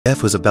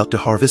Death was about to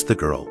harvest the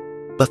girl,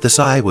 but the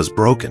scythe was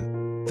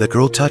broken. The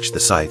girl touched the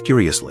scythe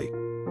curiously.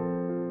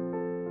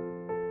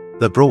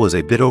 The girl was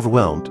a bit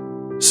overwhelmed,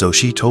 so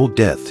she told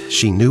Death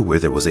she knew where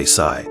there was a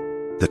scythe.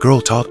 The girl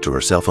talked to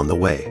herself on the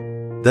way.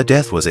 The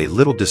Death was a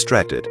little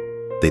distracted.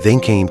 They then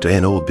came to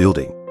an old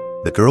building.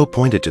 The girl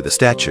pointed to the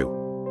statue.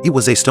 It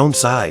was a stone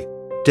scythe.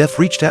 Death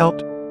reached out.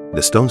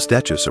 The stone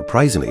statue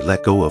surprisingly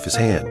let go of his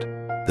hand.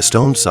 The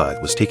stone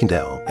scythe was taken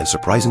down and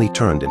surprisingly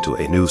turned into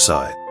a new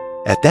scythe.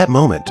 At that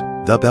moment,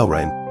 the bell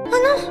rang.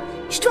 Oh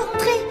non, je dois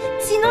rentrer,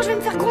 sinon je vais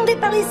me faire gronder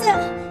par les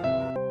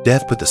heures.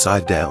 Death put the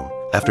scythe down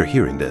after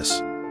hearing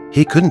this.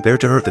 He couldn't bear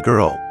to hurt the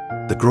girl.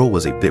 The girl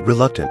was a bit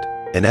reluctant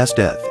and asked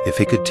Death if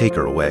he could take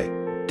her away.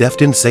 Death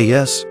didn't say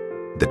yes.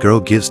 The girl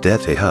gives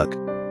Death a hug.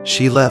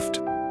 She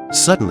left.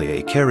 Suddenly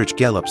a carriage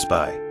gallops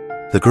by.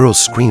 The girl's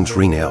screams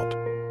ring out.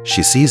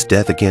 She sees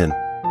Death again.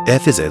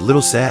 Death is a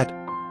little sad.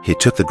 He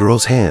took the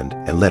girl's hand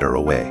and led her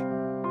away.